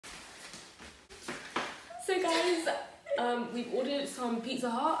So guys, we've ordered some Pizza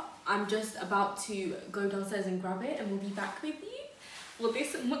Hut. I'm just about to go downstairs and grab it, and we'll be back with you for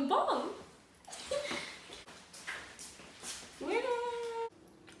this mukbang.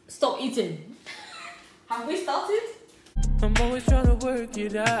 Stop eating. Have we started? I'm always trying to work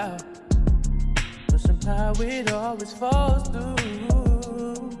it out, but somehow it always falls through.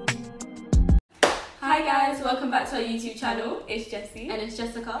 Hi guys, welcome back to our YouTube channel. It's Jessie. And it's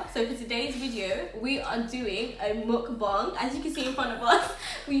Jessica. So for today's video, we are doing a mukbang. As you can see in front of us,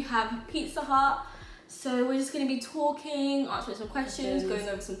 we have Pizza Hut. So we're just going to be talking, answering some questions, going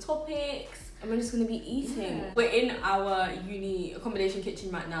over some topics, and we're just going to be eating. Yeah. We're in our uni accommodation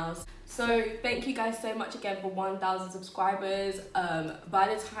kitchen right now. So thank you guys so much again for 1,000 subscribers.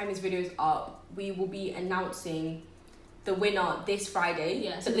 By the time this video is up, we will be announcing the winner this Friday.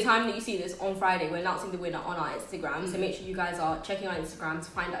 Yeah, so the time that you see this on Friday, we're announcing the winner on our Instagram. So make sure you guys are checking our Instagram to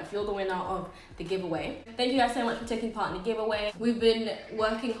find out if you're the winner of the giveaway. Thank you guys so much for taking part in the giveaway. We've been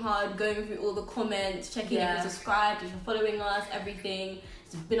working hard, going through all the comments, checking if you're subscribed, if you're following us, everything.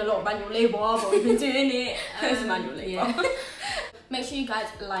 It's been a lot of manual labour, but we've been doing it. It's manual labour. Yeah. Make sure you guys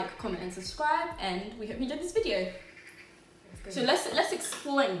like, comment and subscribe, and we hope you enjoyed this video. So let's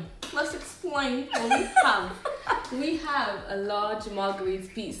explain. Let's explain what we have. We have a large margherita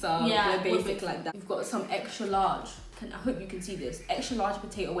pizza. Yeah, we're basic like that. We've got some extra large. I hope you can see this. Extra large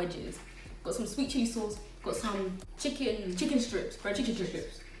potato wedges. Got some sweet chili sauce. Got some chicken strips, bread chicken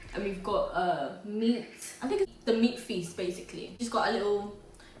strips, and we've got meat. I think it's the meat feast basically. Just got a little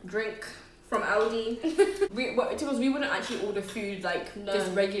drink from Aldi. we wouldn't actually order food like this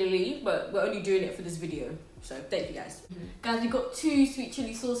regularly, but we're only doing it for this video. So thank you guys. Guys, we got 2 sweet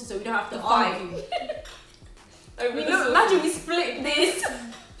chili sauces, so we don't have to argue. Imagine we split this.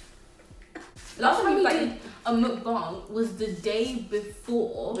 Last time we did a mukbang was the day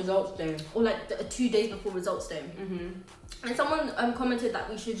before results day, or like 2 days before results day. And someone commented that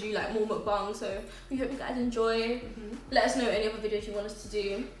we should do like more mukbangs, so we hope you guys enjoy. Let us know any other videos you want us to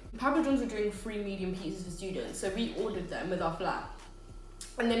do. Papa John's were doing free medium pizzas for students, so we ordered them with our flat.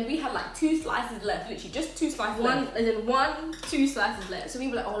 And then we had like 2 slices left, literally just 2 slices left. And then 2 slices left. So we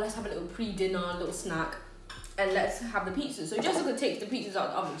were like, oh, let's have a little pre-dinner, little snack, and let's have the pizza. So Jessica takes the pizzas out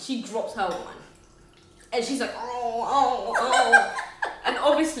of the oven. She drops her one. And she's like, oh. And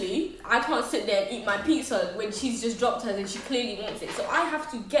obviously, I can't sit there and eat my pizza when she's just dropped hers and she clearly wants it. So I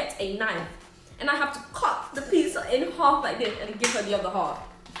have to get a knife and I have to cut the pizza in half like this and give her the other half.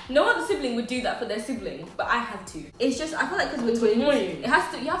 No other sibling would do that for their sibling, but I had to. It's just, I feel like because we're twins,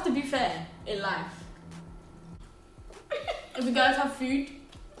 you have to be fair in life. If you guys have food,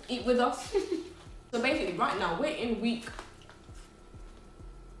 eat with us. So basically, right now, we're in week...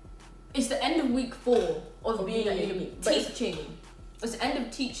 It's the end of week 4 of being teaching. It's the end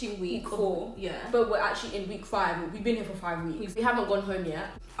of teaching week 4. Yeah. But we're actually in week 5. We've been here for 5 weeks. We haven't gone home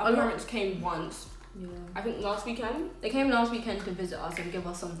yet. Our parents came once. Yeah. I think last weekend. They came last weekend to visit us and give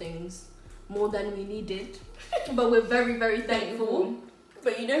us some things more than we needed. But we're very, very thankful.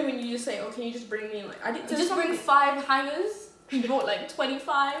 But you know when you just say, oh, can you just bring me like... I didn't just bring 5 hangers. We brought like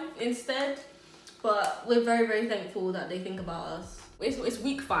 25 instead. But we're very, very thankful that they think about us. It's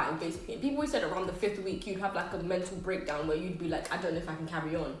week 5 basically. People always said around the 5th week you'd have like a mental breakdown where you'd be like, I don't know if I can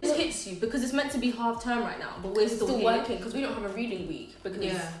carry on. This hits you because it's meant to be half term right now, but we're still working because we don't have a reading week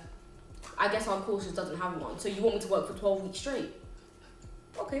because I guess our course just doesn't have one. So you want me to work for 12 weeks straight?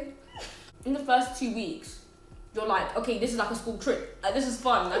 Okay. In the first 2 weeks, you're like, okay, this is like a school trip. Like this is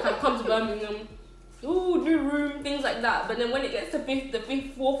fun. Like I come to Birmingham, ooh, new room, things like that. But then when it gets to the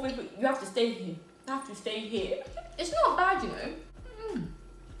 5th, 4th week, you have to stay here. You have to stay here. It's not bad, you know.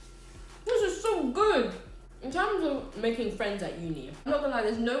 This is so good. In terms of making friends at uni, I'm not gonna lie,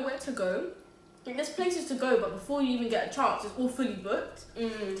 there's nowhere to go. Like, there's places to go, but before you even get a chance, it's all fully booked.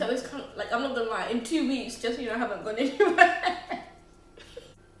 So it's kind of like, I'm not gonna lie, in 2 weeks, just so you know, I haven't gone anywhere.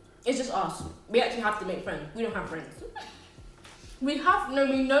 It's just us. We actually have to make friends. We don't have friends. We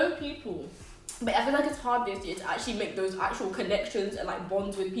know people. But I feel like it's hard this year to actually make those actual connections and like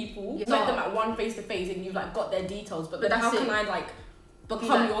bonds with people. You met them at one face to face and you've like got their details, but then how can I like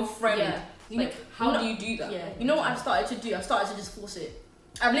become your friend? Yeah. Like, how do you do that? Yeah. You know what I've started to do? I've started to just force it.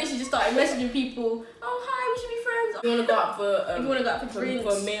 I've literally just started messaging people. Oh hi, we should be friends. If you want to go out for, if you want to go out for drinks,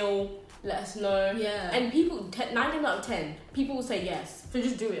 for a meal, let us know. Yeah. And people, 9 times out of 10, people will say yes. So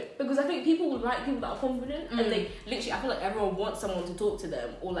just do it. Because I think people would like people that are confident, and they literally, I feel like everyone wants someone to talk to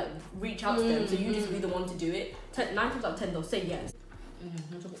them or like reach out to them. So you just be the one to do it. 9 times out of 10, they'll say yes.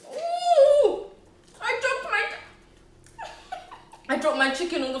 Oh! I dropped my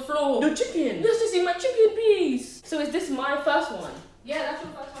chicken on the floor. Your chicken? Let's just see my chicken piece. So is this my first one? Yeah, that's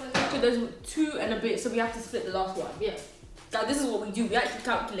your first one as well. there's 2 and a bit, so we have to split the last one. Yeah. Like, this is what we do. We actually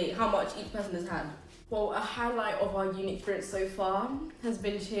calculate how much each person has had. Well, a highlight of our uni experience so far has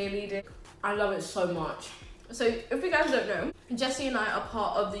been cheerleading. I love it so much. So, if you guys don't know, Jessie and I are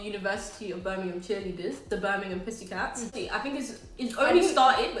part of the University of Birmingham cheerleaders, the Birmingham Pussycats. I think it's only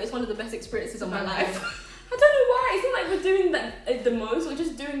started, but it's one of the best experiences of my life. I don't know why. It's not like we're doing that the most.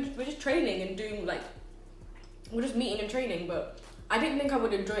 We're just training and doing like, we're just meeting and training. But I didn't think I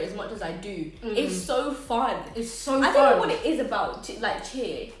would enjoy it as much as I do. It's so fun. It's so fun. I don't know what it is about like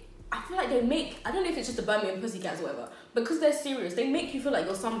cheer. I feel like they make, I don't know if it's just the Birmingham Pussycats or whatever, because they're serious, they make you feel like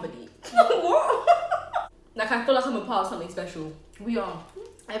you're somebody. What? Like, I feel like I'm a part of something special. We are.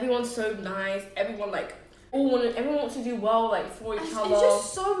 Everyone's so nice. Everyone like, everyone wants to do well, like, for each other. It's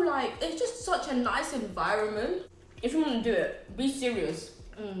just so like, it's just such a nice environment. If you want to do it, be serious.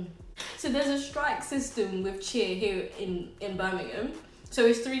 So there's a strike system with cheer here in Birmingham. So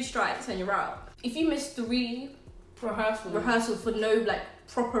it's 3 strikes and you're out. If you miss 3 rehearsal for no like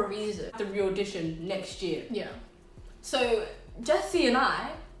proper reason, the re-audition next year. Yeah. So Jessie and I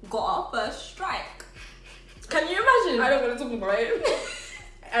got our first strike. Can you imagine? I don't want to talk about it.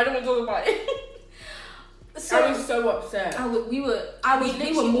 I don't want to talk about it. So, I was so upset. We were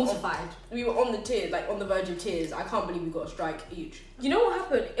mortified. We were on the tears, like on the verge of tears. I can't believe we got a strike each. You know what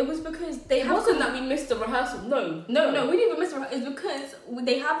happened? It was because it wasn't that we missed the rehearsal. No, we didn't even miss the rehearsal. It's because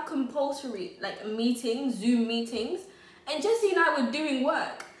they have compulsory like meetings, Zoom meetings, and Jessie and I were doing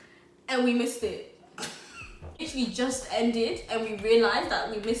work, and we missed it. Literally just ended, and we realized that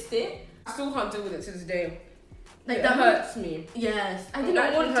we missed it. I still can't deal with it to this day. Like that hurts me. Yes, I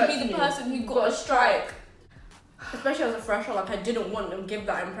didn't want to be the person who got a strike. Especially as a fresher, like I didn't want to give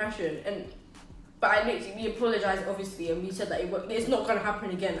that impression, but we apologized obviously, and we said that it's not gonna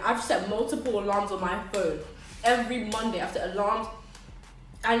happen again. I've set multiple alarms on my phone every Monday after alarms.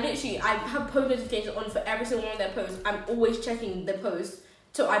 I have post notifications on for every single one of their posts. I'm always checking the posts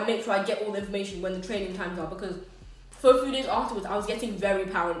till I make sure I get all the information when the training times are, because for a few days afterwards I was getting very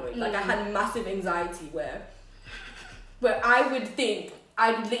paranoid. Like I had massive anxiety where I would think.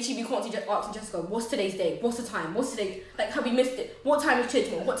 I'd literally be constantly asking Jessica, what's today's day? What's the time? What's today? Like, have we missed it? What time is cheer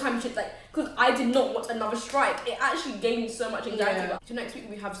tomorrow? What time is cheer? Like, because I did not want another strike. It actually gave me so much anxiety. Yeah. So next week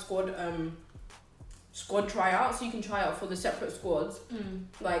we have squad tryouts. So you can try out for the separate squads.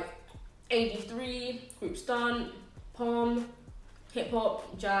 Like, AD3, group stunt, pom, hip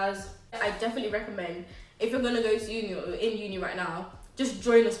hop, jazz. I definitely recommend, if you're going to go to uni or in uni right now, just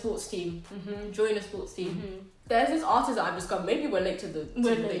join a sports team. Join a sports team. There's this artist that I've discovered. Maybe we're late to the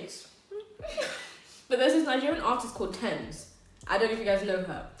mix. But there's this Nigerian artist called Thames. I don't know if you guys know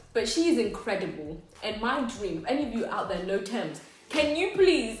her, but she is incredible. And my dream, if any of you out there know Thames, can you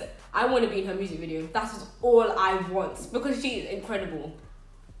please? I want to be in her music video. That's just all I want, because she is incredible.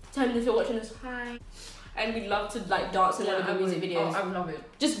 Thames, if you're watching this, hi. And we'd love to like dance in one of her music videos. I would love it.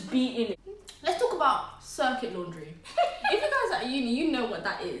 Just be in it. Let's talk about circuit laundry. If you guys are at uni, you know what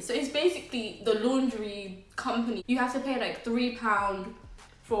that is. So it's basically the laundry company. You have to pay like £3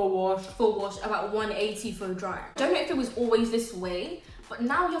 for a wash, about £1.80 for a dry. I don't know if it was always this way, but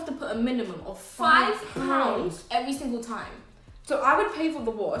now you have to put a minimum of £5 every single time. So I would pay for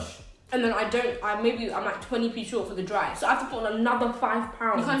the wash, and then I'm like 20p short for the dry. So I have to put on another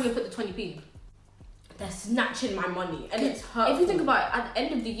 £5. You can't even put the 20p. They're snatching my money, and it's hurtful. If you think about it, at the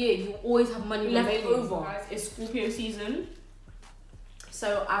end of the year, you always have money left over. It's Scorpio season,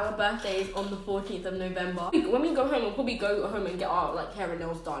 so our birthday is on the 14th of November. When we go home, we'll probably go home and get our like hair and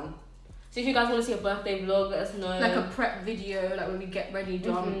nails done. So if you guys want to see a birthday vlog, let us know. Like a prep video, like when we get ready,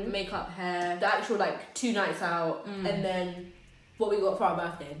 done, makeup, hair, the actual like 2 nights out, and then what we got for our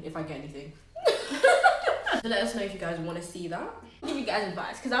birthday, if I get anything. So let us know if you guys want to see that. I'll give you guys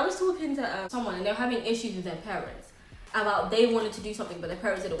advice, because I was talking to someone and they were having issues with their parents about they wanted to do something but their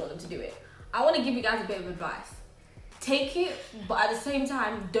parents didn't want them to do it. I want to give you guys a bit of advice. Take it, but at the same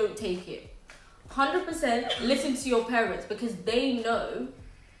time, don't take it. 100% listen to your parents, because they know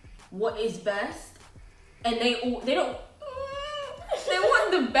what is best, and they want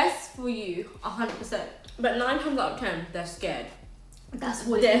the best for you 100%. But 9 times out of 10, they're scared. That's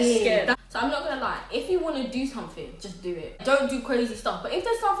what they're scared. So I'm not gonna lie, if you want to do something, just do it. Don't do crazy stuff. But if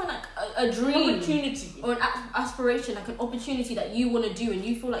there's something like a dream, opportunity, or an aspiration, like an opportunity that you want to do, and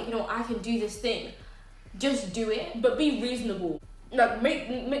you feel like, you know, I can do this thing, just do it. But be reasonable. Like make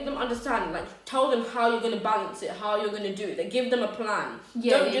them understand. Like tell them how you're gonna balance it, how you're gonna do it. Like give them a plan.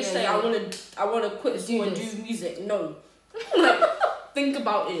 Don't just say I wanna quit school and do music. No. Like think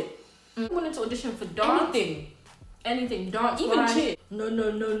about it. I wanted to audition for dance. Anything, dance, even cheer. No. You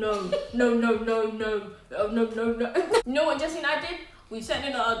know what Jessie and I did? We sent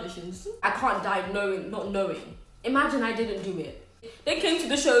in our auditions. I can't die not knowing. Imagine I didn't do it. They came to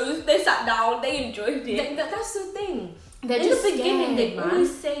the shows, they sat down, they enjoyed it. That's the thing. They're in just the beginning, they scared, man.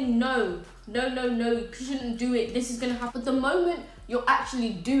 always say no, you shouldn't do it, this is gonna happen. But the moment you're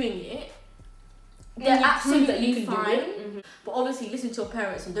actually doing it, they're you prove that you absolutely can do fine. it. But obviously, listen to your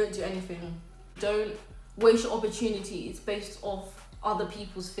parents and don't do anything. Don't waste your opportunities based off other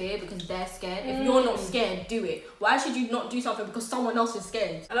people's fear because they're scared. If you're not scared, do it. Why should you not do something because someone else is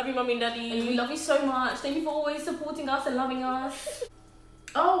scared? I love you, mommy and daddy. And we love you so much. Thank you for always supporting us and loving us.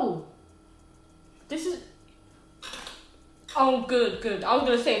 Oh, this is. Oh, good. I was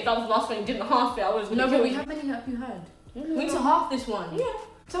gonna say if that was the last one you didn't half it, I was gonna. No, but how many have you heard? We need to half this one. Yeah.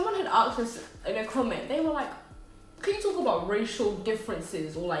 Someone had asked us in a comment. They were like, "Can you talk about racial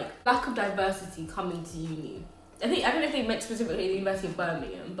differences or like lack of diversity coming to uni?" I don't know if they meant specifically the University of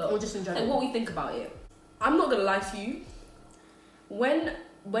Birmingham, but Or just in general. like what we think about it. I'm not gonna lie to you. When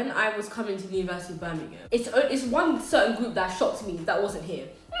I was coming to the University of Birmingham, it's one certain group that shocked me that wasn't here.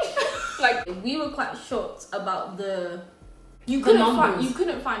 Like we were quite shocked about You you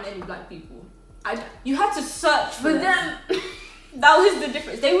couldn't find any black people. You had to search for them. That was the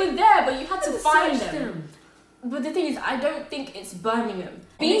difference. They were there, but you had to find search them. But the thing is, I don't think it's Birmingham.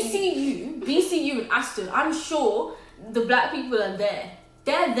 BCU and Aston, I'm sure the black people are there.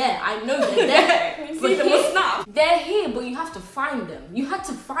 They're there. I know they're there. You But see them here- on Snap. They're here, but you have to find them. You had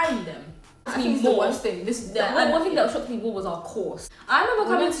to find them. I think it's the worst thing. One thing that that shocked me more was our course. I remember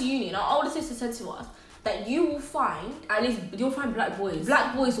coming to uni and our older sister said to us that you will find At least you'll find black boys.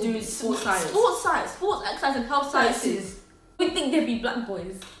 black boys doing doing sports science. sports exercise and health sciences. We think there'd be black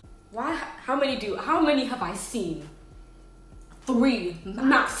boys. Why? How many have I seen? 3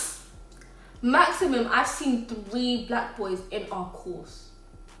 max. Maximum, I've seen 3 black boys in our course.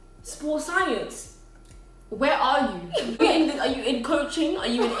 Sports science. Where are you? Are you in coaching? Are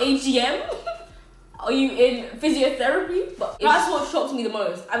you in AGM? Are you in physiotherapy? But That's what shocked me the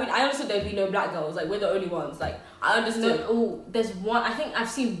most. I mean, I understood there'd be no black girls. Like, we're the only ones. Like, I understood. there's one. I think I've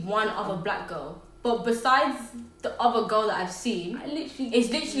seen one other black girl. But besides the other girl that I've seen, it's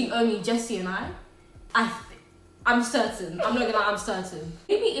literally only Jessie and I. I'm certain. I'm not gonna lie, I'm certain.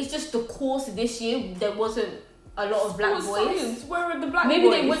 Maybe it's just the course this year. There wasn't a lot of black Sports boys. science. Where are the black Maybe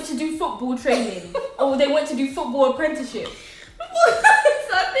boys? they went to do football training, or they went to do football apprenticeship. What's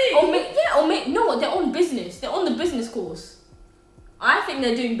that thing? No, they're on business. They're on the business course. I think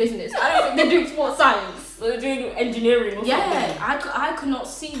they're doing business. I don't think they're doing sports science. They're doing engineering or Yeah, something. I could not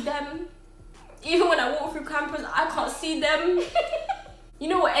see them. Even when I walk through campus, I can't see them. You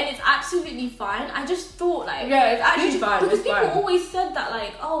know what? And it's absolutely fine. I just thought like Yeah, it's actually fine. because It's people fine. always said that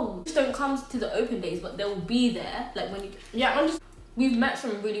like, oh, just don't come to the open days, but they'll be there. Like when you, we've met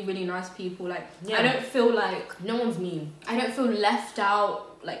some really really nice people. Like Yeah. I don't feel like No one's mean. I don't feel left out.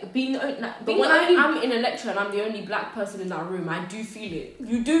 Like being the only, But when I'm in a lecture and I'm the only black person in that room, I do feel it.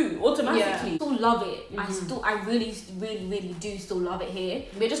 You do, automatically. I still love it. Mhm. I really do still love it here.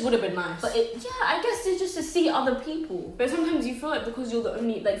 It just would have been nice. But I guess it's just to see other people. But sometimes you feel like because you're the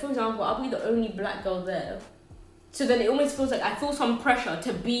only, like for example, I'll be the only black girl there. So then it almost feels like I feel some pressure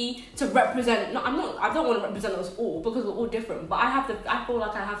to represent. No, I don't want to represent us all because we're all different. But I feel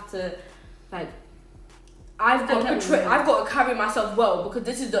like I have to, like, I've got to carry myself well because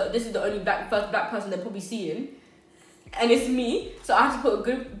this is the only first black person they're probably seeing, and it's me. So I have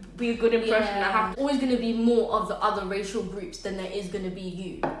to be a good impression. Yeah. I have always gonna be more of the other racial groups than there is gonna be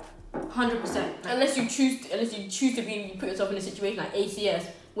you. 100%. unless you choose to be, you put yourself in a situation like ACS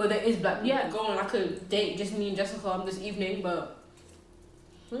where there is black. Yeah, go on like a date, just me and Jessica this evening, but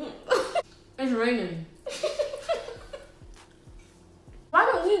It's raining. Why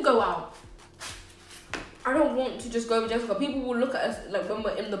don't we go out? I don't want to just go with Jessica. People will look at us like when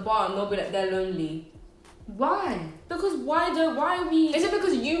we're in the bar and they'll be like they're lonely. Why? Because why are we? Is it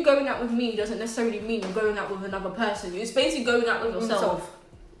because you going out with me doesn't necessarily mean you're going out with another person? It's basically going out with yourself.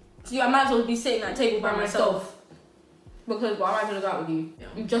 So I might as well be sitting at a table by myself. Because why am I gonna go out with you? Yeah.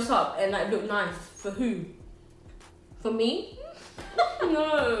 You dress up and like look nice for who? For me?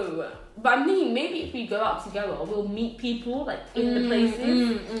 No. But I mean, maybe if we go out together, we'll meet people like in the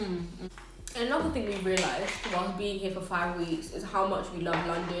places. Another thing we realised whilst being here for 5 weeks is how much we love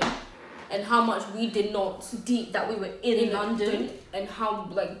London and how much we did not Deep that we were in London. and how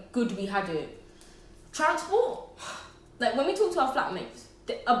like good we had it. Transport? Like when we talk to our flatmates,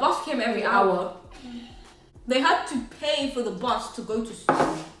 a bus came every hour. They had to pay for the bus to go to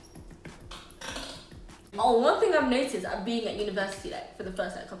school. Oh, one thing I've noticed at being at university like for the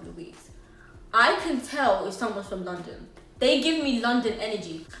first couple of weeks, I can tell if someone's from London. They give me London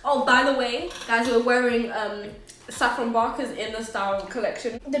energy. Oh, by the way, guys, we're wearing Saffron Barker's Inner Style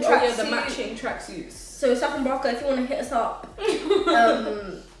collection. The the matching tracksuits. So Saffron Barker, if you want to hit us up,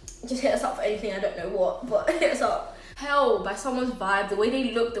 just hit us up for anything. I don't know what, but hit us up. Hell, by someone's vibe, the way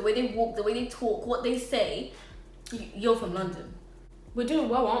they look, the way they walk, the way they talk, what they say, you're from London. We're doing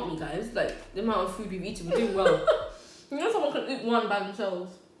well, aren't we, guys? Like, the amount of food we've eaten, we're doing well. You know someone can eat one by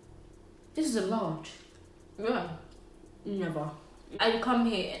themselves? This is a large. Yeah. Never. I'd come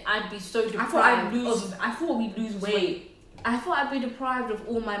here and I'd be so deprived. I thought we'd lose weight. I thought I'd be deprived of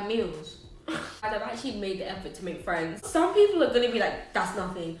all my meals. I've actually made the effort to make friends. Some people are gonna be like, that's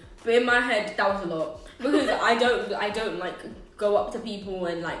nothing. But in my head, that was a lot. Because I don't like go up to people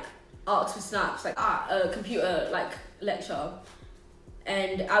and like ask for snaps. Like a computer like lecture.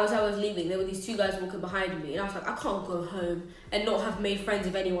 And as I was leaving, there were these two guys walking behind me, and I was like, I can't go home and not have made friends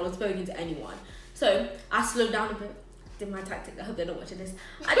with anyone or spoken to anyone. So I slowed down a bit. Did my tactics. I hope they're not watching this.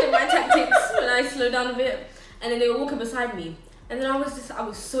 I did my tactics when I slowed down a bit, and then they were walking beside me, and then I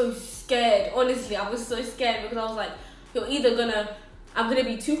was so scared. Honestly, I was so scared because I was like, I'm gonna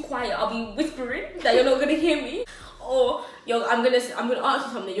be too quiet. I'll be whispering that you're not gonna hear me, or I'm gonna ask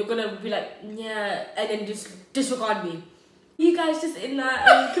you something. You're gonna be like, yeah, and then just disregard me. You guys just in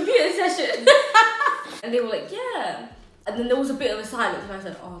that computer session, and they were like, yeah, and then there was a bit of a silence, and I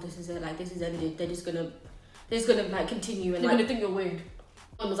said, oh, this is it. Like, this is ended. They're just gonna like continue, and they're like, gonna think you're weird.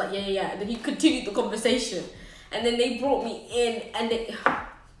 I was like, yeah, and then he continued the conversation, and then they brought me in, and it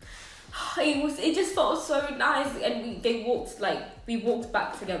just felt so nice, and we walked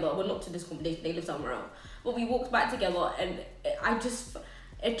back together. Well, not to this accommodation, they live somewhere else, but we walked back together, and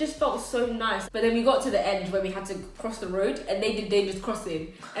it just felt so nice. But then we got to the end where we had to cross the road, and they did dangerous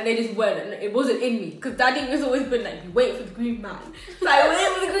crossing, and they just went, and it wasn't in me, because Daddy has always been like, you wait for the green man. So I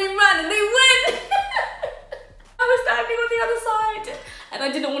waited for the green man, and they went. I was standing on the other side, and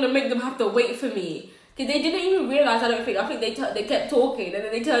I didn't want to make them have to wait for me, because they didn't even realise. I think they kept talking, and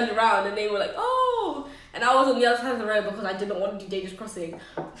then they turned around, and they were like, oh, and I was on the other side of the road because I didn't want to do dangerous crossing.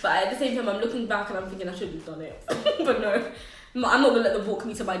 But at the same time, I'm looking back and I'm thinking I should have done it. But no, I'm not gonna let them walk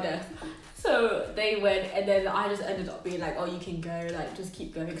me to my death. So they went, and then I just ended up being like, oh, you can go, like, just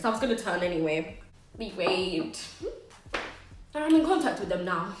keep going, because I was gonna turn anyway. We waved, and I'm in contact with them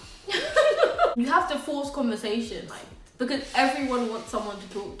now. You have to force conversation, like, because everyone wants someone to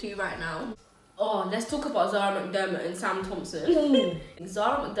talk to right now. Oh, let's talk about Zara McDermott and Sam Thompson.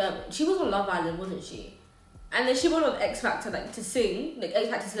 Zara McDermott, she was on Love Island, wasn't she? And then she went on X Factor, like, to sing, like X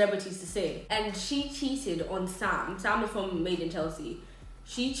Factor celebrities to sing. And she cheated on Sam. Sam was from Made in Chelsea.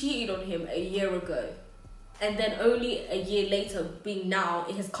 She cheated on him a year ago. And then only a year later, being now,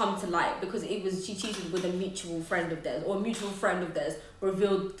 it has come to light because she cheated with a mutual friend of theirs, or a mutual friend of theirs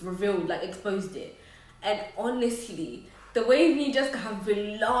revealed, like, exposed it. And honestly, the way we just have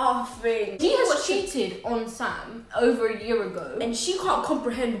been laughing. She has cheated on Sam over a year ago, and she can't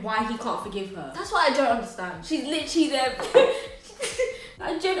comprehend why he can't forgive her. That's what I don't understand. She's literally there.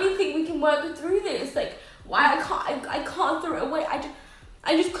 I genuinely think we can work through this. Like, why I can't throw it away.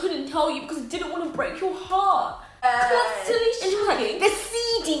 I just couldn't tell you because I didn't want to break your heart. Constantly shocking. The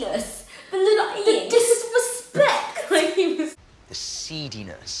seediness, the disrespect. Like, he was. The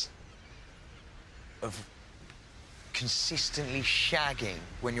seediness of consistently shagging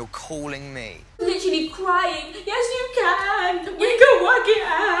when you're calling me. Literally crying, yes you can, we can work it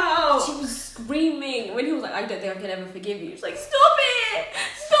out. She was screaming when he was like, I don't think I can ever forgive you. She's like, stop it,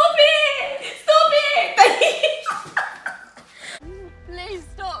 stop it, stop it. Please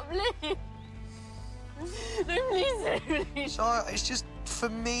stop, please. No, please. So it's just, for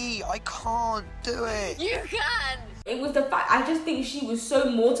me, I can't do it. You can. It was the fact, I just think she was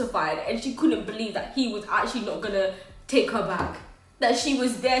so mortified and she couldn't believe that he was actually not gonna take her back. That she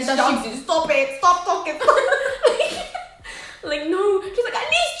was there shouting, stop it, stop talking. Like, no, she's like, at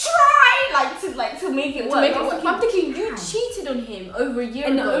least try, to make it work. I'm thinking, you cheated on him over a year ago.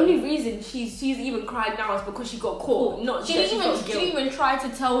 And the only reason she's even cried now is because she got caught. She didn't even try to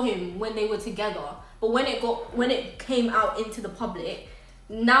tell him when they were together. But when it came out into the public,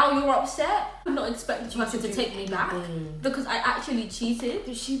 now you're upset. I'm not expecting you to take me back because I actually cheated.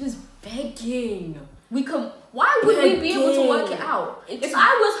 But she was begging. Why would we be able to work it out? If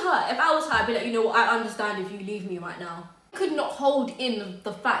I was her, I'd be like, you know what, I understand if you leave me right now. I could not hold in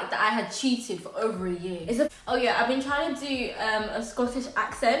the fact that I had cheated for over a year. Oh yeah, I've been trying to do a Scottish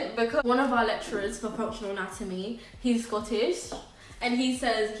accent because one of our lecturers for functional anatomy, he's Scottish, and he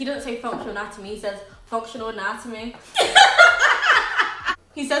doesn't say functional anatomy, he says functional anatomy.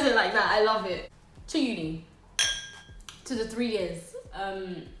 He says it like that, I love it. To uni, to the 3 years.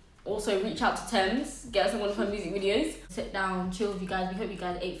 Also, reach out to Thames, get us on one of her music videos. Sit down, chill with you guys. We hope you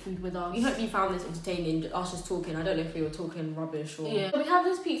guys ate food with us. We hope you found this entertaining, us just talking. I don't know if we were talking rubbish or... Yeah. So we have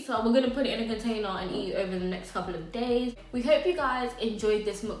this pizza. We're going to put it in a container and eat it over the next couple of days. We hope you guys enjoyed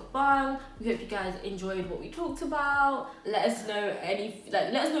this mukbang. We hope you guys enjoyed what we talked about. Let us know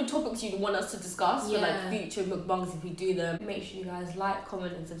let us know topics you want us to discuss for like future mukbangs if we do them. Make sure you guys like,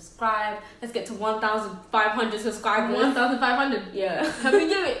 comment and subscribe. Let's get to 1,500 subscribers. 1,500? Yeah. Can we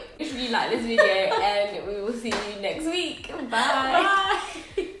do it? If you like this video, and we will see you next week. Bye.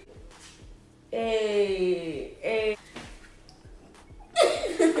 Bye. Hey.